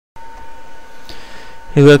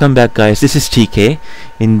Hey, welcome back guys, this is TK.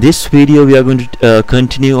 In this video we are going to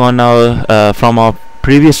continue on our from our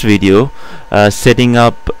previous video, setting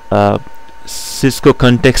up Cisco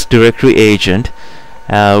context directory agent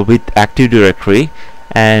with Active Directory.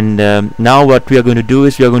 And now what we are going to do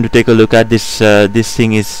is we are going to take a look at this this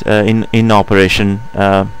thing is in operation,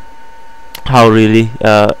 how really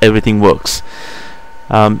everything works.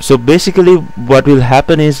 So basically what will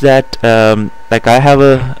happen is that like I have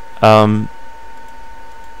a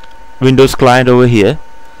Windows client over here.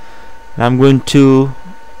 I'm going to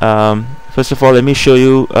first of all, let me show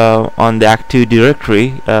you on the Active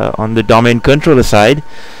Directory, on the domain controller side,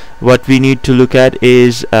 what we need to look at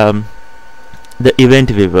is the event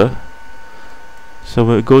viewer. So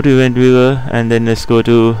we'll go to event viewer and then let's go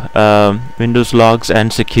to Windows logs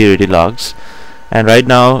and security logs, and right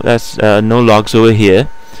now that's no logs over here.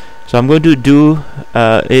 So I'm going to do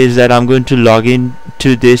is that I'm going to log in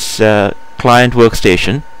to this client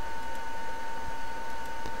workstation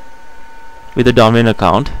with a domain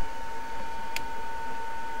account.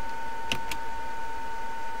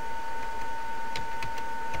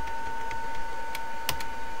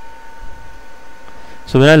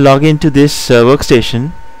 So when I log into this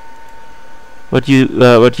workstation, what you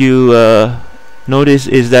notice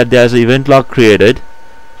is that there's an event log created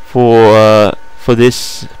for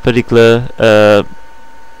this particular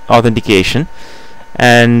authentication,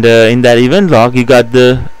 and in that event log you got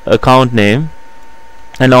the account name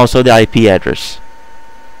and also the IP address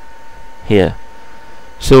here.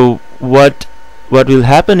 So what will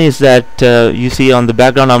happen is that you see on the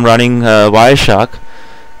background I'm running Wireshark.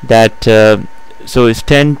 That so it's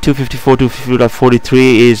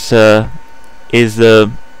 10.254.250.43 is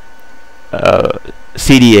the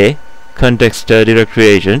CDA context directory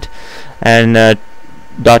agent, and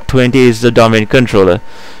 .20 is the domain controller.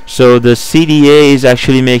 So the CDA is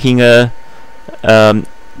actually making a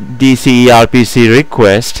DCERPC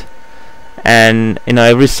request, and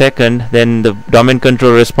every second then the domain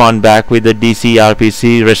controller respond back with the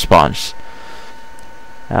DCERPC response.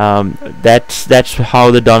 That's how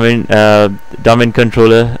the domain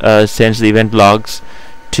controller sends the event logs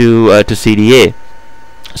to CDA.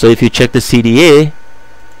 So if you check the CDA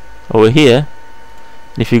over here,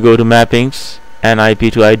 if you go to mappings and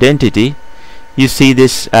IP to identity, you see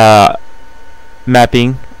this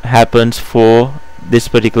mapping happens for this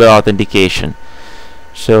particular authentication.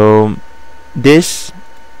 So this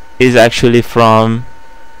is actually from,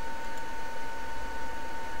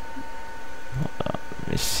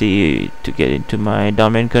 let's see, to get into my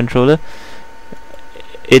domain controller,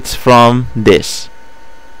 it's from this.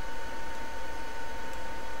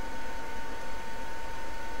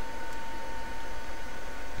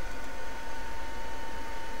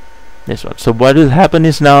 This one. So what will happen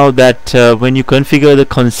is now that when you configure the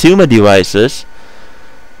consumer devices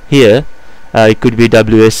here, it could be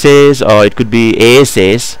WSAs or it could be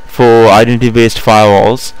ASAs for identity-based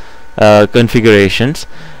firewalls configurations.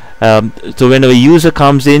 So when a user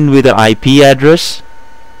comes in with an IP address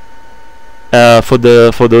for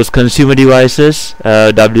those consumer devices,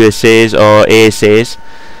 WSAs or ASAs,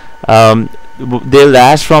 they'll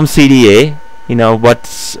ask from CDA,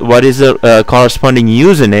 what is the corresponding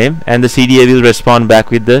username, and the CDA will respond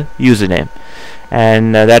back with the username,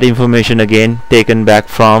 and that information again taken back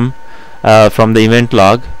from the event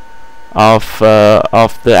log of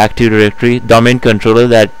the Active Directory domain controller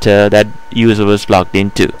that user was logged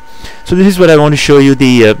into. So this is what I want to show you,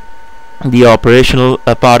 the operational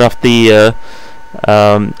part of the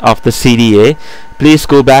CDA. Please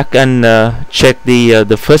go back and check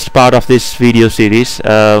the first part of this video series,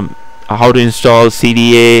 how to install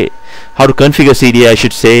CDA, how to configure CDA, I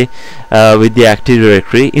should say, with the Active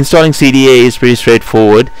Directory. Installing CDA is pretty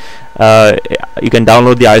straightforward. You can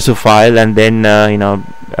download the ISO file and then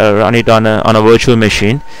run it on a virtual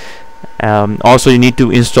machine. Also you need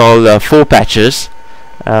to install 4 patches,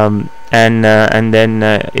 and then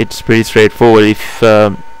it's pretty straightforward. If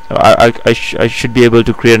I should be able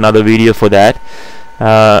to create another video for that,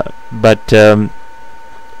 but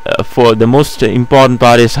for the most important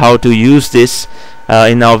part is how to use this.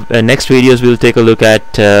 In our next videos we'll take a look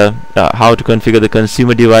at how to configure the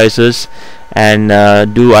consumer devices and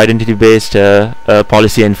do identity based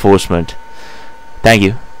policy enforcement. Thank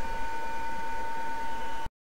you.